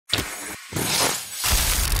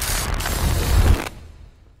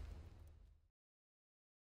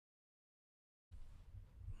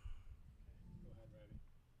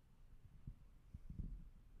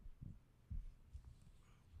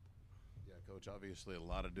Coach, obviously a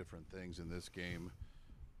lot of different things in this game.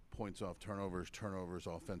 Points off turnovers,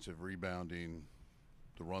 offensive rebounding,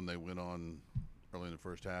 the run they went on early in the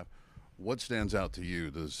first half. What stands out to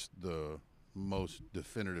you as the most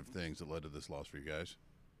definitive things that led to this loss for you guys?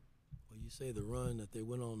 Well, you say the run that they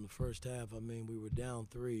went on in the first half. I mean, we were down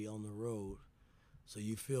 3 on the road, so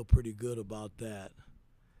you feel pretty good about that.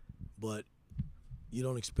 But you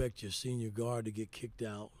don't expect your senior guard to get kicked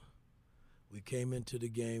out. We came into the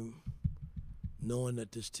game knowing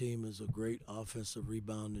that this team is a great offensive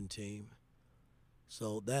rebounding team,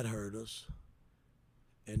 so that hurt us.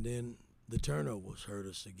 And then the turnovers hurt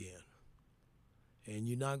us again. And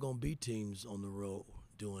you're not going to beat teams on the road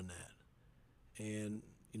doing that. And,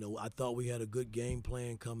 you know, I thought we had a good game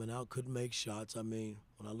plan coming out, couldn't make shots. I mean,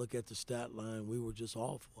 when I look at the stat line, we were just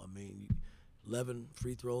awful. I mean, 11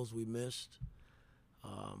 free throws we missed.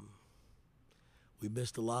 We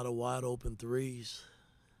missed a lot of wide open threes.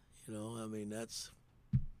 You know, I mean, that's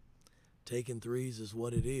taking threes is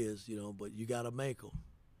what it is, you know, but you got to make them.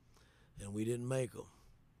 And we didn't make them.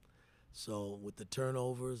 So with the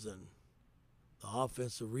turnovers and the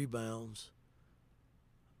offensive rebounds,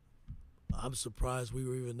 I'm surprised we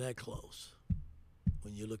were even that close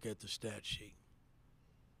when you look at the stat sheet.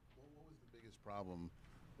 What was the biggest problem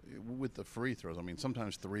with the free throws? I mean,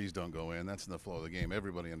 sometimes threes don't go in. That's in the flow of the game.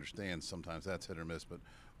 Everybody understands sometimes that's hit or miss. But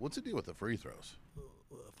what's the deal with the free throws?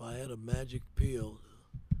 If I had a magic pill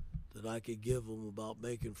that I could give them about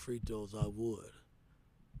making free throws, I would.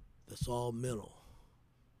 That's all mental.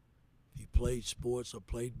 If you played sports or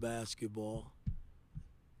played basketball,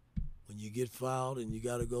 when you get fouled and you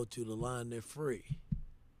got to go to the line, they're free.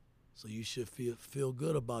 So you should feel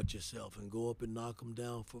good about yourself and go up and knock them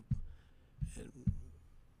down and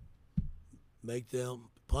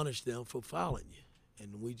punish them for fouling you.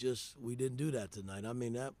 And we didn't do that tonight. I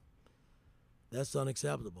mean, that's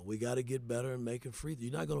unacceptable. We got to get better in making free throws.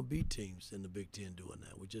 You're not going to beat teams in the Big Ten doing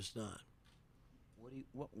that. We're just not.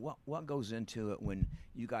 What goes into it when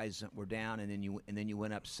you guys were down and then you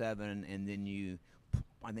went up 7 and then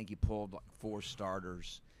I think you pulled like 4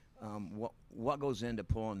 starters. What goes into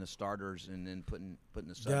pulling the starters and then putting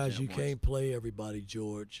the subs guys? in You can't play everybody,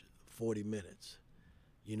 George, 40 minutes.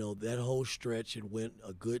 You know, that whole stretch, it went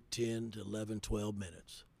a good 10 to 11, 12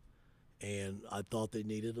 minutes. And I thought they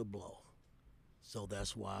needed a blow. So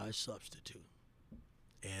that's why I substitute.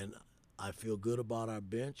 And I feel good about our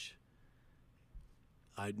bench.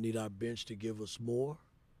 I need our bench to give us more.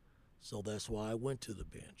 So that's why I went to the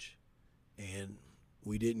bench. And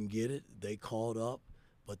we didn't get it. They caught up.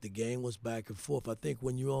 But the game was back and forth. I think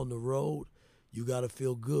when you're on the road, you got to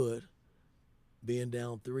feel good being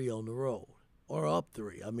down 3 on the road. Or up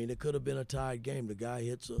 3. I mean, it could have been a tied game. The guy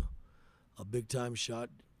hits a big-time shot,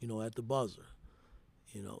 you know, at the buzzer,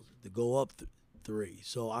 you know, to go up 3.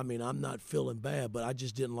 So, I mean, I'm not feeling bad, but I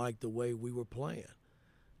just didn't like the way we were playing.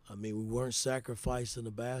 I mean, we weren't sacrificing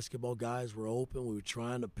the basketball. Guys were open. We were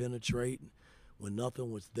trying to penetrate when nothing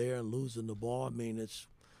was there and losing the ball. I mean,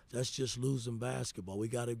 that's just losing basketball. We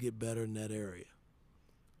got to get better in that area.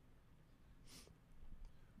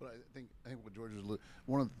 But I think what George was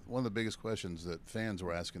one of the biggest questions that fans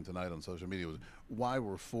were asking tonight on social media was why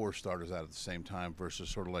were 4 starters out at the same time versus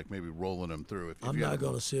sort of like maybe rolling them through. I'm not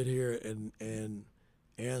going to sit here and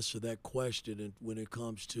answer that question when it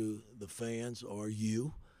comes to the fans or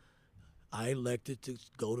you. I elected to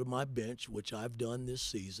go to my bench, which I've done this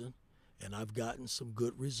season, and I've gotten some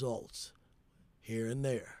good results here and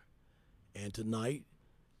there. And tonight,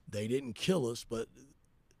 they didn't kill us, but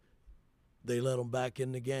they let them back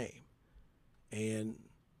in the game. And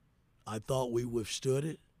I thought we withstood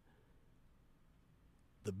it.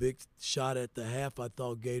 The big shot at the half, I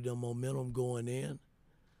thought, gave them momentum going in.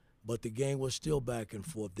 But the game was still back and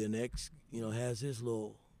forth. Then X, you know, has his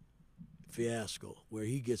little fiasco where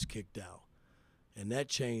he gets kicked out. And that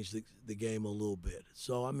changed the game a little bit.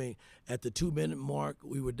 So, I mean, at the 2-minute mark,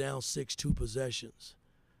 we were down 6, 2 possessions,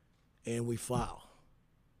 and we foul.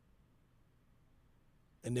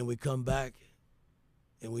 And then we come back,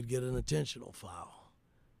 and we'd get an intentional foul.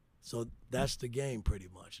 So that's the game pretty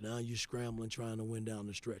much. Now you're scrambling, trying to win down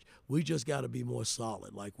the stretch. We just got to be more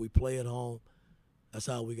solid. Like we play at home, that's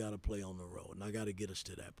how we got to play on the road, and I got to get us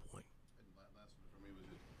to that point. And last one for me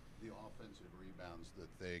was the offensive rebounds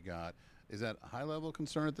that they got. Is that a high-level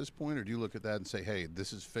concern at this point, or do you look at that and say, hey,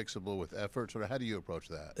 this is fixable with effort? Or how do you approach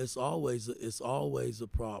that? It's always a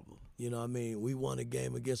problem. You know what I mean? We won a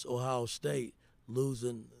game against Ohio State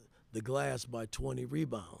losing the glass by 20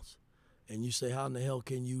 rebounds. And you say, how in the hell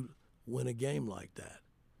can you win a game like that?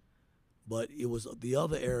 But it was the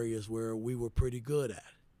other areas where we were pretty good at.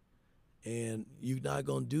 And you're not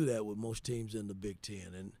going to do that with most teams in the Big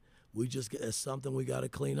Ten. And It's something we got to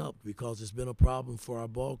clean up because it's been a problem for our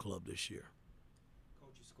ball club this year.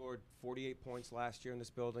 Coach, you scored 48 points last year in this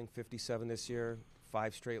building, 57 this year,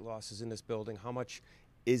 5 straight losses in this building. How much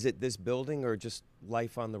is it this building or just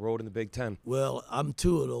life on the road in the Big Ten? Well, I'm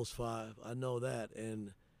 2 of those 5. I know that,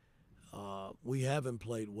 and we haven't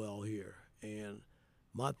played well here. And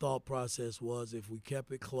my thought process was if we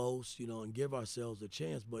kept it close, and give ourselves a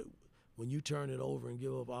chance. But when you turn it over and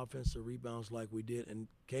give up offensive rebounds like we did and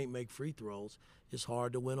can't make free throws, it's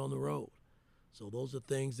hard to win on the road. So those are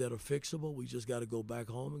things that are fixable. We just got to go back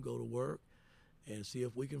home and go to work and see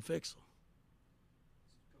if we can fix them.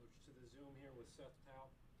 Coach, to the Zoom here with Seth Tao.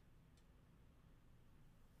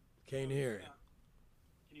 Can't hear it.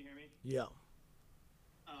 Can you hear me? Yeah.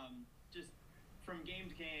 Just from game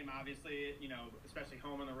to game, obviously, especially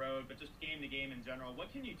home on the road, but just game to game in general,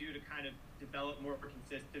 what can you do to kind of develop more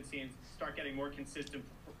consistency and start getting more consistent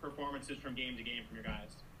performances from game to game from your guys?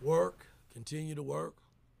 Work. Continue to work.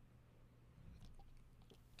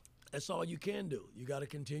 That's all you can do. You got to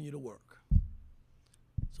continue to work.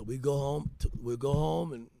 So we'll go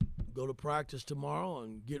home and go to practice tomorrow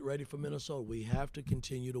and get ready for Minnesota. We have to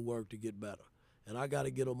continue to work to get better. And I got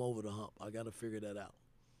to get them over the hump. I got to figure that out.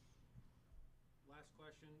 Last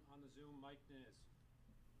question on the Zoom, Mike Niz.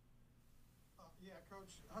 Yeah,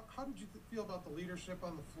 Coach, how did you feel about the leadership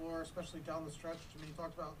on the floor, especially down the stretch? I mean, you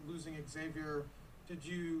talked about losing Xavier. Did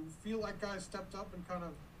you feel like guys stepped up and kind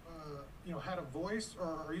of, had a voice,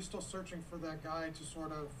 or are you still searching for that guy to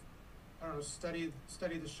sort of, steady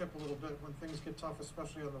the ship a little bit when things get tough,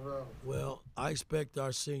 especially on the road? Well, I expect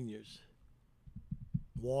our seniors,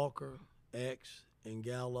 Walker, X, and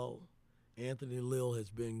Gallo. Anthony Lill has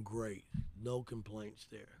been great. No complaints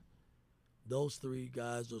there. Those 3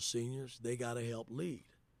 guys are seniors. They got to help lead.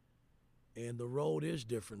 And the road is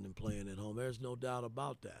different than playing at home. There's no doubt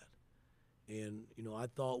about that. And, I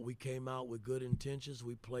thought we came out with good intentions.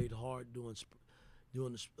 We played hard doing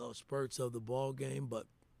the spurts of the ball game. But,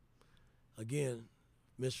 again,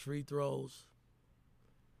 missed free throws,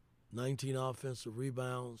 19 offensive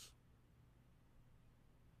rebounds,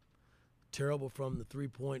 terrible from the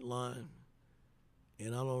three-point line,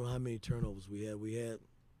 and I don't know how many turnovers we had. We had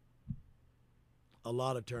a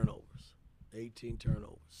lot of turnovers, 18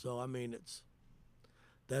 turnovers. So,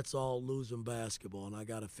 that's all losing basketball, and I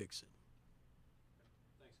got to fix it.